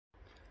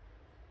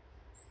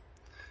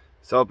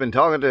So I've been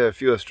talking to a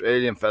few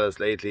Australian fellas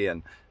lately,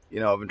 and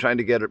I've been trying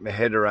to get my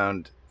head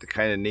around the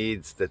kind of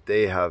needs that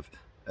they have,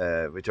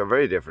 which are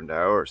very different to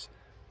ours.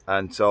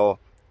 And so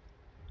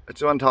I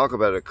just want to talk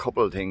about a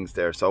couple of things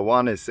there. So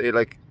one is, say,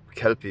 like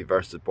Kelpie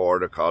versus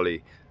Border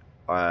Collie,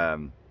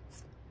 talking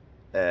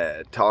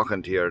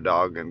to your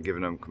dog and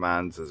giving him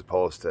commands as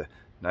opposed to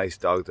nice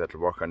dog that'll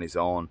work on his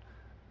own,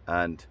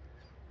 and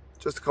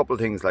just a couple of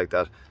things like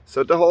that.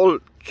 So the whole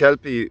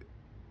Kelpie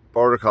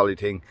Border Collie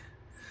thing,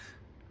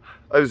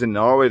 I was in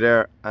Norway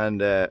there,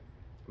 and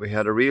we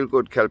had a real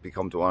good Kelpie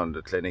come to one of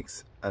the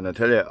clinics, and I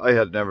tell you, I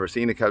had never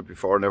seen a Kelpie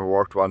before, never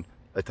worked one.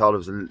 I thought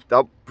it was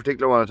that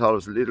particular one, I thought it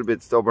was a little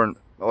bit stubborn.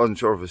 I wasn't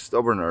sure if it was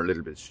stubborn or a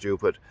little bit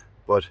stupid,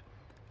 but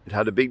it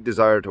had a big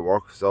desire to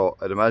work. So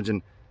I'd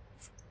imagine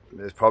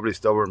it's probably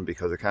stubborn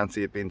because I can't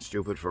see it being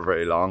stupid for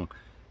very long.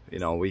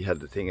 We had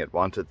the thing it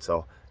wanted,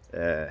 so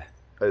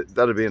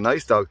that'd be a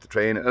nice dog to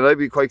train, and I'd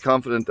be quite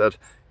confident that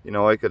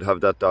I could have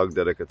that dog,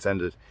 that I could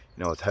send it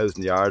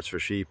 1,000 yards for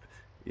sheep,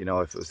 if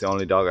it was the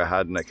only dog I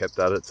had and I kept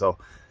at it. So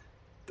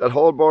that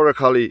whole Border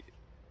Collie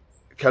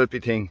Kelpie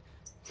thing,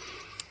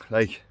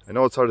 like, I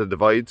know it sort of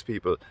divides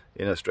people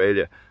in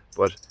Australia,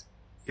 but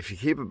if you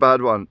keep a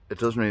bad one, it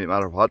doesn't really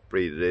matter what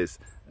breed it is,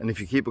 and if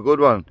you keep a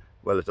good one,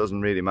 well, it doesn't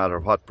really matter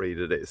what breed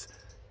it is.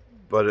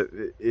 But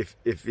if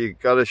you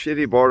got a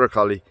shitty Border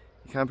Collie,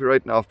 you can't be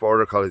writing off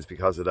Border Collies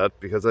because of that,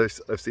 because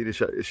I've seen a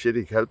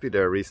shitty Kelpie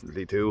there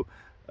recently too,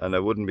 and I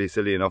wouldn't be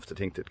silly enough to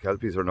think that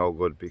Kelpies are no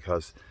good,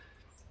 because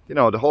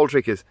the whole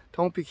trick is,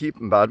 don't be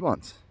keeping bad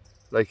ones.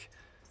 Like,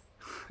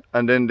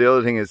 and then the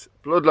other thing is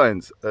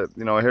bloodlines.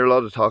 I hear a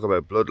lot of talk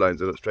about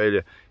bloodlines in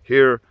Australia.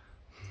 Here,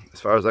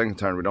 as far as I'm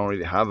concerned, we don't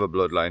really have a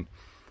bloodline.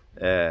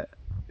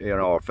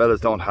 Our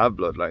fellas don't have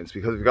bloodlines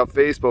because we've got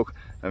Facebook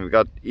and we've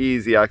got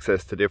easy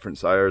access to different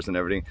sires and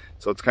everything.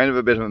 So it's kind of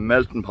a bit of a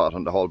melting pot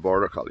on the whole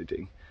Border Collie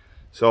thing.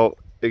 So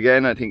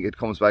again, I think it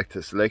comes back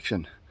to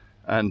selection,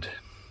 and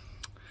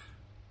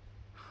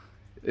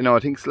I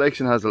think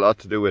selection has a lot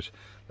to do with,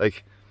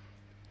 like,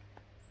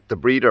 the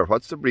breeder.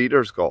 What's the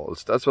breeder's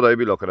goals? That's what I'd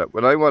be looking at.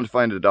 When I want to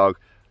find a dog,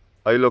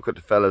 I look at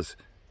the fellas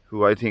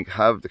who I think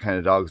have the kind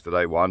of dogs that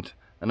I want,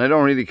 and I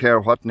don't really care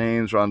what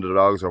names are on the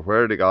dogs or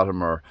where they got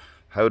them or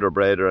how they're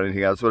bred or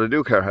anything else. But I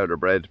do care how they're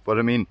bred. But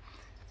I mean,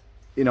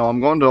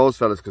 I'm going to those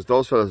fellas because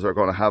those fellas are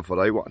going to have what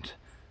I want,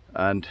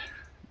 and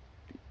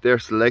they're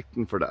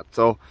selecting for that.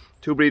 So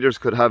two breeders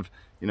could have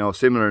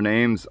similar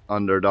names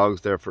on their dogs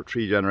there for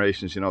 3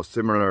 generations,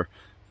 similar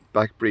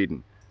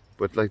backbreeding,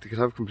 but like, they could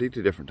have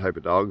completely different type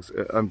of dogs.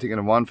 I'm thinking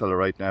of one fella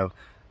right now,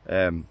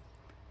 and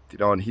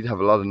he'd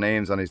have a lot of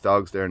names on his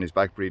dogs there in his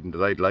backbreeding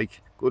that I'd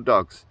like, good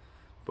dogs,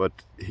 but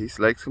he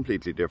selects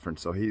completely different.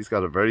 So he's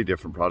got a very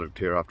different product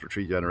here after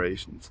 3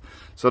 generations.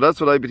 So that's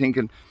what I'd be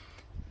thinking.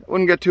 I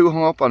wouldn't get too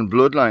hung up on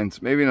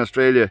bloodlines. Maybe in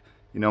Australia,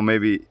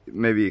 maybe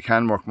you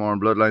can work more on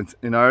bloodlines.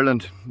 In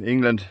Ireland,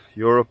 England,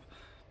 Europe,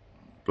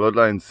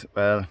 bloodlines,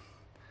 well,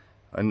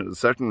 I know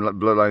certain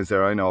bloodlines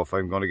there, I know if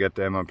I'm going to get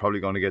them, I'm probably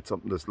going to get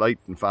something that's light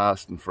and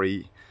fast and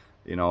free,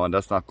 and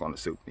that's not going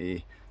to suit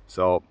me.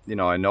 So,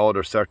 I know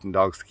there's certain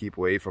dogs to keep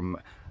away from.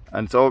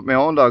 And so my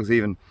own dogs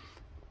even,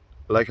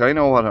 like, I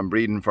know what I'm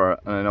breeding for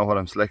and I know what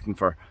I'm selecting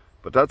for,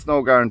 but that's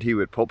no guarantee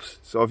with pups.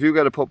 So if you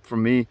get a pup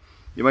from me,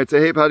 you might say,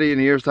 hey Paddy, in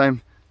a year's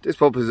time, this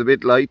pup is a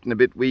bit light and a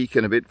bit weak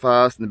and a bit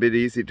fast and a bit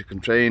easy to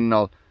train and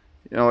all.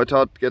 I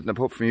thought getting a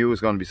pup from you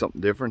was going to be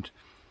something different.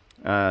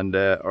 And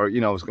or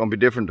it's going to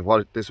be different to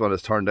what this one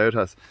has turned out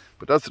as.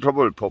 But that's the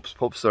trouble with pups.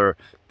 Pups are,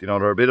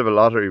 they're a bit of a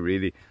lottery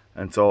really.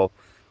 And so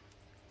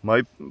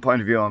my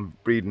point of view on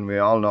breeding, we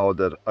all know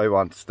that I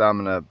want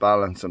stamina,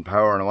 balance and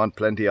power, and I want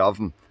plenty of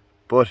them.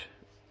 But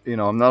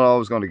I'm not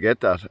always going to get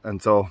that,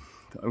 and so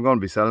I'm going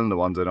to be selling the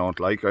ones I don't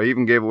like. I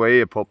even gave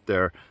away a pup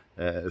there,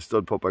 a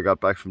stud pup I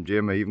got back from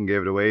gym. I even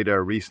gave it away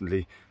there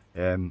recently,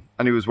 and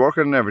he was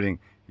working and everything.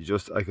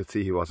 I could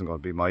see he wasn't going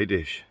to be my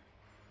dish.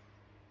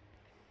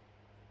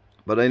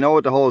 But I know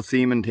with the whole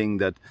semen thing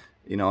that,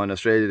 in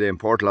Australia they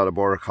import a lot of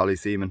Border Collie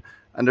semen,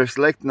 and they're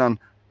selecting on,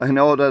 I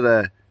know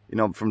that,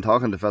 from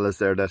talking to fellas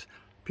there, that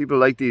people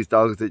like these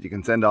dogs that you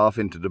can send off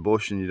into the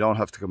bush and you don't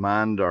have to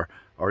command, or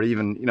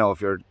even,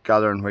 if you're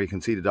gathering where you can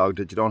see the dog,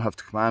 that you don't have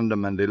to command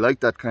them, and they like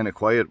that kind of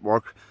quiet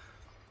work.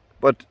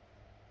 But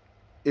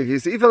if you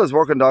see fellas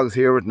working dogs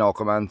here with no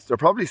commands, they're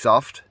probably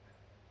soft,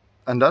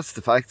 and that's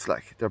the facts.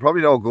 Like, they're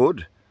probably no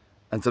good.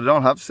 And so they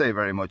don't have to say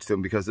very much to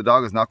him, because the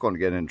dog is not going to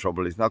get in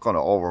trouble. He's not going to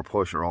over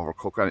push or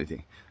overcook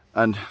anything.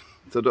 And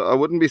so I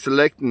wouldn't be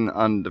selecting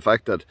on the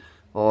fact that,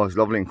 oh, he's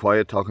lovely and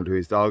quiet talking to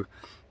his dog,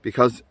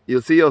 because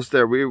you'll see us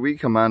there, we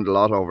command a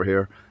lot over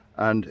here.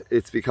 And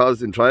it's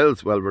because in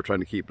trials, well, we're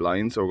trying to keep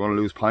lines, so we're going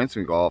to lose points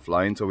when we go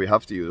offline, so we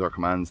have to use our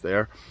commands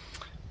there.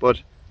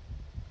 But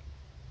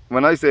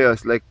when I say I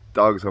select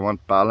dogs, I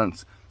want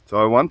balance.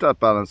 So I want that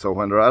balance, so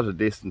when they're at a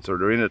distance or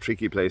they're in a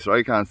tricky place or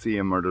I can't see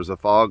them or there's a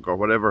fog or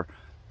whatever,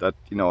 that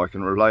I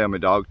can rely on my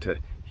dog to,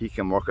 he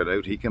can work it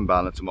out, he can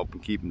balance them up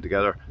and keep them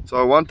together. So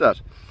I want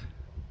that.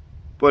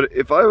 But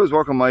if I was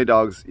working my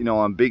dogs,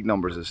 on big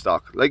numbers of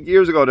stock, like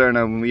years ago there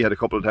now when we had a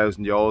couple of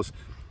thousand Joes,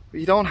 But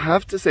you don't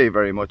have to say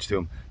very much to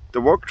him.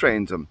 The work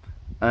trains him,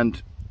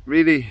 and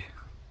really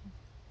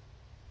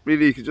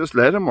you could just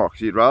let him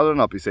work. You'd rather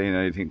not be saying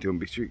anything to him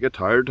because you get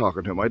tired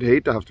talking to him. I'd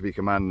hate to have to be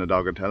commanding a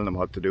dog and telling him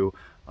what to do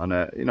on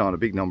a, you know, on a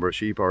big number of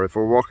sheep, or if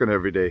we're working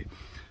every day.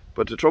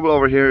 But the trouble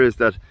over here is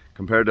that,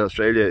 compared to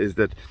Australia, is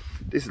that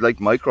this is like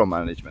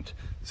micromanagement.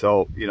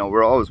 So, you know,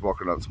 we're always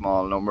working on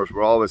small numbers.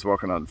 We're always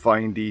working on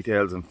fine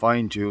details and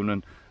fine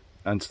tuning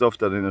and stuff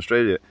that in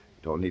Australia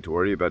you don't need to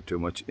worry about too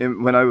much.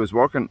 When I was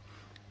working,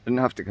 I didn't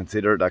have to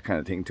consider that kind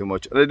of thing too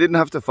much. And I didn't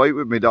have to fight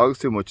with my dogs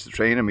too much to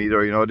train them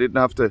either. You know, I didn't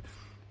have to,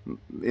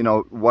 you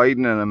know,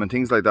 widening them and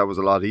things like that was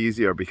a lot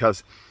easier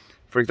because,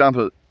 for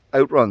example,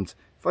 outruns.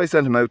 If I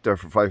sent him out there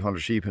for 500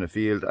 sheep in a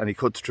field and he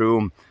cuts through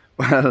them,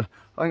 well,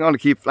 I'm going to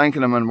keep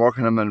flanking him and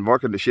working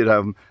the shit out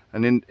of him,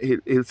 and then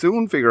he'll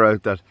soon figure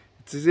out that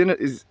it's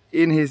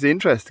in his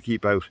interest to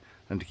keep out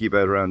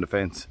around the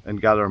fence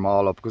and gather them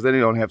all up, because then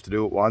he'll only have to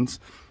do it once.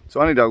 So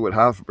any dog with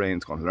half a brain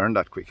is going to learn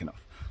that quick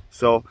enough.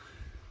 So,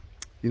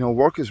 you know,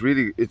 work is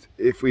really,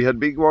 if we had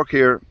big work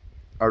here,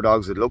 our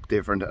dogs would look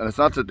different. And it's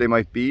not that they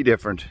might be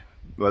different.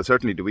 Well,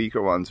 certainly the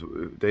weaker ones,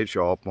 they'd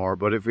show up more.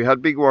 But if we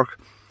had big work,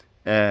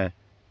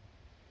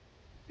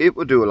 it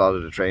would do a lot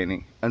of the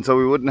training. And so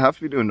we wouldn't have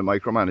to be doing the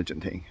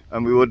micromanaging thing.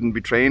 And we wouldn't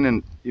be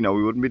training, you know,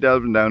 we wouldn't be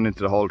delving down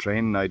into the whole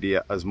training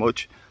idea as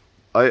much.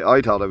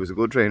 I thought I was a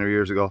good trainer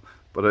years ago,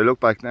 but I look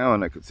back now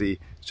and I could see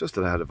it's just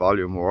that I had a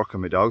volume of work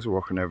and my dogs were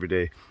working every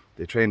day.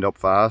 They trained up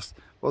fast.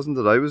 It wasn't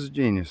that I was a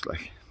genius,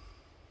 like.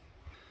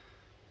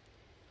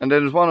 And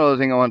then there's one other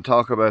thing I want to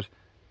talk about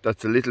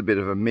that's a little bit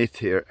of a myth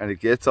here, and it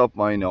gets up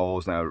my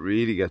nose now, it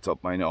really gets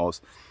up my nose.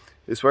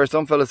 It's where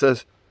some fella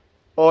says,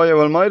 oh yeah,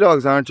 well my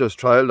dogs aren't just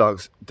trial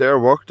dogs, they're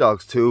work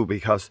dogs too,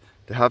 because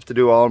they have to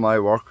do all my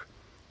work.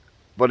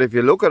 But if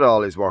you look at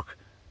all his work,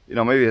 you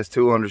know, maybe he has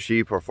 200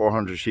 sheep or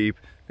 400 sheep,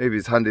 maybe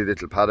his handy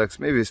little paddocks,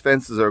 maybe his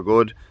fences are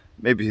good,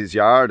 maybe his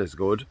yard is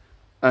good.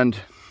 And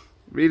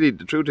really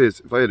the truth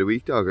is, if I had a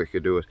weak dog I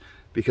could do it,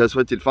 because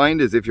what you'd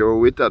find is if you're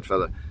with that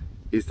fella,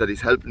 is that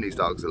he's helping these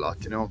dogs a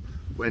lot. You know,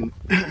 when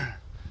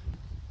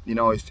you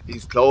know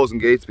he's closing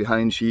gates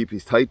behind sheep,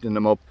 he's tightening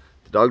them up,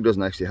 the dog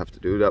doesn't actually have to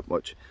do that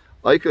much.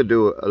 I could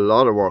do a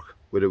lot of work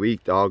with a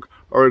weak dog,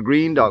 or a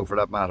green dog for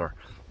that matter,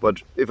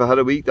 but if I had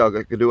a weak dog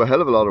I could do a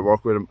hell of a lot of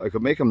work with him. I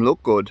could make him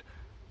look good.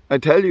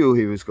 I'd tell you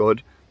he was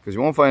good, because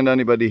you won't find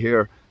anybody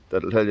here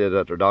that'll tell you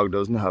that their dog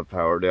doesn't have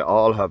power. They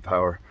all have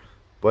power.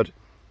 But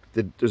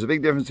there's a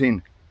big difference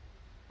between,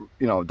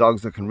 you know,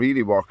 dogs that can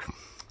really work.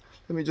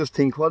 Let me just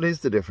think, what is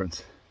the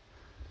difference?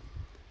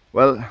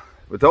 Well,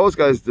 with those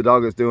guys, the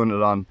dog is doing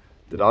it on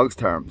the dog's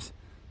terms.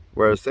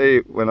 Whereas,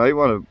 say, when I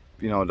want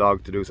a, you know, a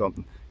dog to do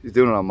something, he's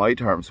doing it on my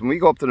terms. When we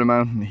go up to the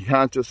mountain, he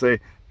can't just say,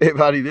 hey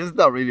Paddy, this is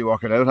not really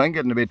working out, I'm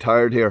getting a bit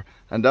tired here,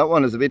 and that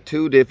one is a bit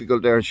too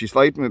difficult there, and she's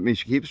fighting with me,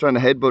 she keeps trying to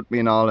headbutt me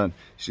and all, and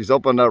she's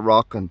up on that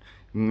rock, and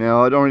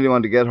no, I don't really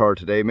want to get her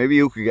today, maybe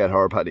you could get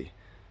her, Paddy.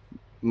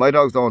 My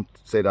dogs don't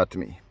say that to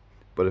me.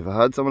 But if I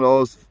had some of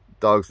those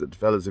dogs that the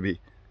fellas would be,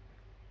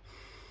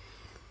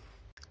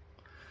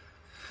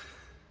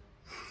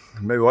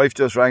 my wife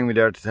just rang me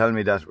there to tell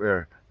me that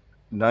we're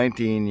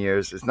 19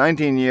 years. It's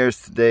 19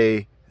 years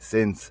today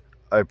since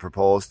I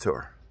proposed to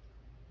her.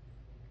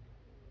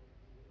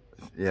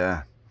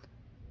 Yeah.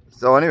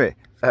 So anyway,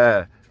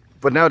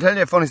 but now I'll tell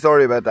you a funny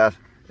story about that.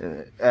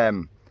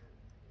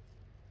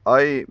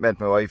 I met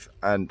my wife,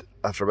 and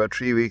after about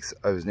 3 weeks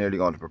I was nearly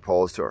going to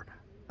propose to her,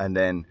 and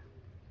then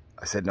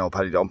I said, no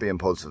Paddy, don't be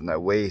impulsive now,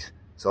 wait.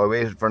 So I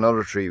waited for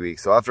another 3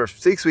 weeks. So after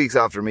 6 weeks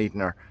after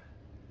meeting her,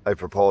 I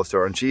proposed to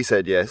her, and she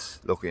said yes,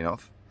 lucky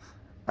enough.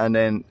 And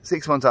then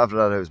 6 months after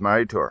that I was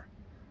married to her.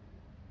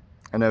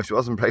 And now she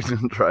wasn't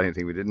pregnant or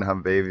anything, we didn't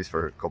have babies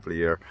for a couple of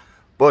years.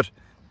 But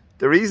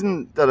the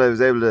reason that I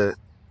was able to,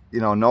 you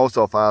know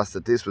so fast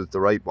that this was the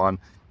right one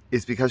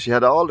is because she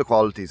had all the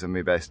qualities of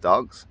my best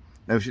dogs.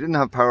 Now she didn't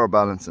have power,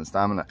 balance and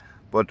stamina,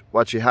 but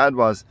what she had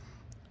was,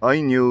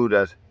 I knew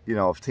that, you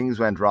know, if things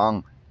went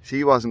wrong,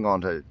 she wasn't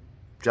going to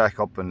jack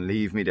up and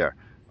leave me there.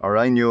 Or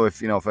I knew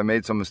if, you know, if I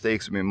made some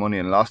mistakes with my money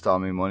and lost all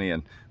my money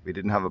and we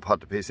didn't have a pot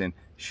to piss in,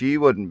 she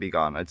wouldn't be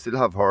gone. I'd still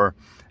have her.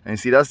 And you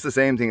see, that's the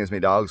same thing as my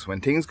dogs.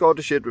 When things go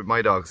to shit with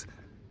my dogs,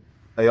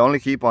 I only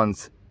keep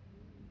ones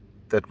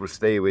that will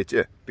stay with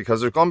you,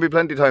 because there's going to be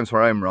plenty of times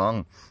where I'm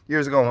wrong.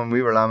 Years ago when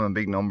we were lambing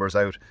big numbers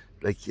out,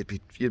 like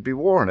you'd be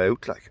worn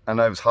out, like, and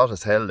I was hot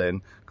as hell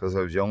then because I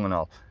was young and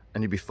all,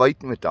 and you'd be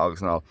fighting with dogs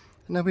and all.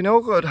 And it'd be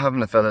no good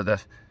having a fella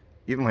that,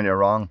 even when you're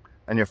wrong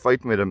and you're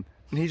fighting with him,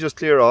 and he just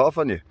clear off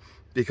on you,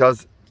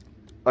 because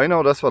I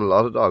know that's what a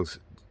lot of dogs,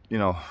 you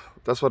know,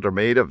 that's what they're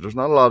made of. There's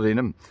not a lot in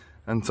them.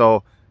 And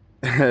so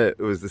it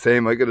was the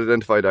same. I could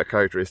identify that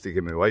characteristic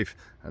in my wife,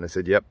 and I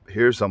said, yep,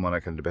 here's someone I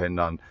can depend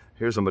on,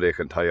 here's somebody I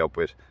can tie up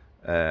with.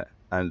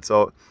 And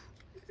so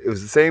it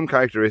was the same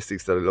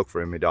characteristics that I look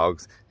for in my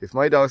dogs. If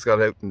my dogs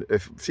got out,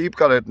 if sheep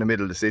got out in the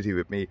middle of the city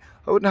with me,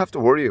 I wouldn't have to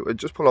worry. I'd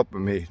just pull up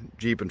with me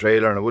Jeep and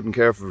trailer, and I wouldn't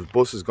care if there was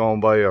buses going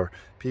by or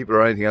people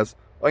or anything else.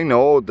 I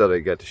know that I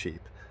get the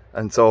sheep.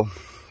 And so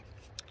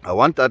I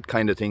want that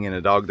kind of thing in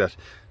a dog, that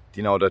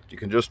you know, that you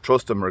can just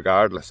trust them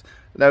regardless.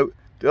 Now,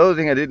 the other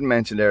thing I didn't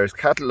mention there is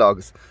cattle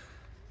dogs.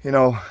 You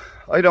know,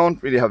 I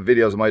don't really have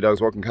videos of my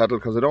dogs working cattle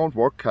because I don't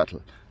work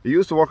cattle. I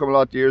used to work them a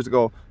lot years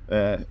ago.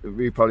 I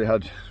probably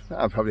had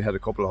a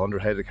couple of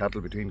hundred head of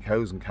cattle between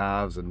cows and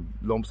calves and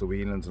lumps of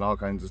weanlings and all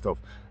kinds of stuff.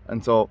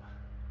 And so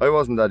I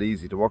wasn't that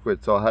easy to work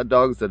with. So I had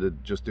dogs that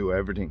would just do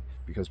everything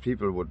because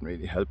people wouldn't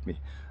really help me.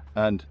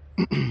 And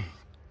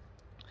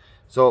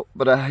so,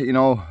 but you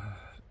know,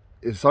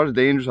 it's sort of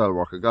dangerous how to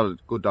work. I got a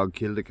good dog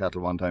killed a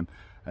cattle one time.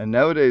 And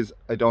nowadays,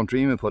 I don't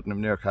dream of putting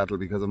them near cattle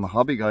because I'm a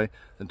hobby guy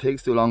and it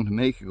takes too long to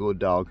make a good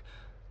dog.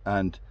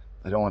 And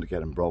I don't want to get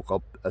them broke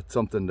up at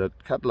something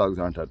that cattle dogs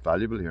aren't that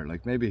valuable here.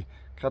 Like maybe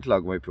cattle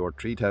dog might be worth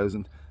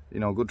 3,000, you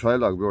know, a good trial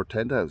dog would be worth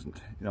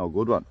 10,000, you know, a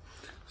good one.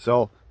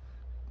 So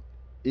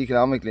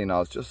economically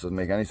now, it just doesn't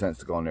make any sense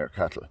to go near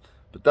cattle.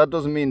 But that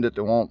doesn't mean that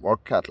they won't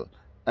work cattle.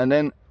 And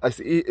then I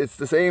see, it's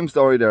the same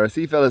story there. I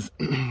see fellas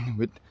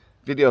with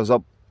videos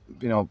up,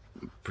 you know,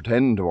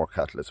 pretending to work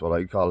cattle, is what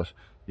I call it.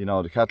 You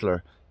know, the cattle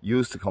are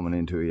used to coming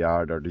into a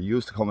yard, or they're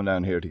used to coming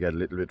down here to get a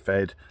little bit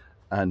fed,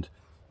 and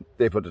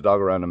they put the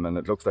dog around them and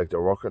it looks like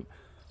they're working.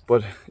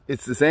 But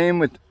it's the same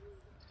with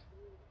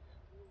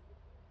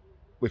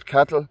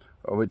cattle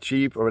or with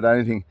sheep or with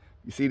anything.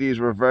 You see these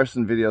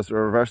reversing videos,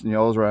 they're reversing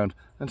yos around,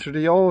 and sure, the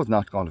yo is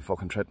not going to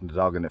fucking threaten the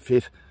dog in a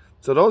fit.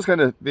 So those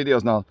kind of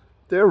videos now,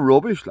 they're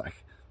rubbish,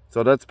 like.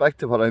 So that's back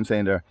to what I'm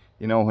saying there.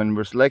 You know, when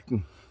we're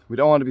selecting, we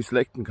don't want to be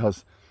selecting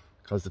because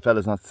the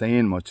fella's not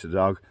saying much to the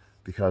dog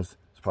because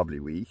it's probably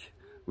weak.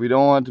 We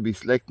don't want to be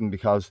selecting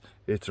because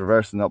it's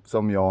reversing up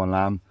some yo and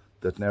lamb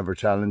that never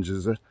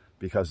challenges it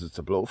because it's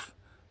a bluff.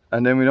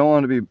 And then we don't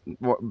want to be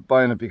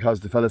buying it because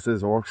the fella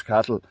says it works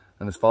cattle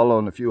and is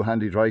following a few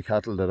handy dry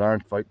cattle that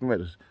aren't fighting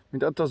with it. I mean,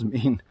 that doesn't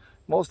mean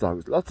most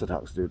dogs, lots of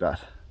dogs do that.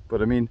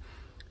 But I mean,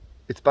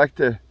 it's back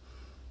to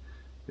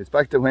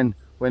when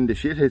the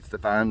shit hits the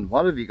fan,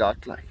 what have you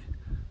got, like?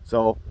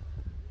 So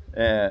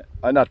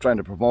I'm not trying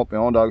to promote my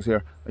own dogs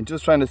here. I'm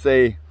just trying to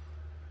say,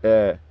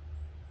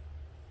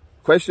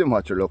 question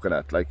what you're looking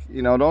at. Like,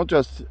 you know, don't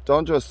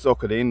just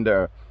suck it in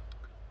there.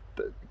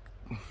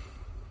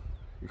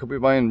 You could be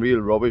buying real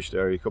rubbish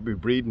there. You could be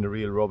breeding the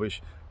real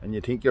rubbish, and you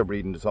think you're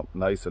breeding to something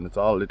nice, and it's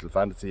all a little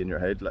fantasy in your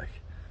head,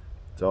 like.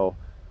 So,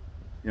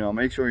 you know,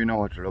 make sure you know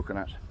what you're looking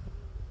at.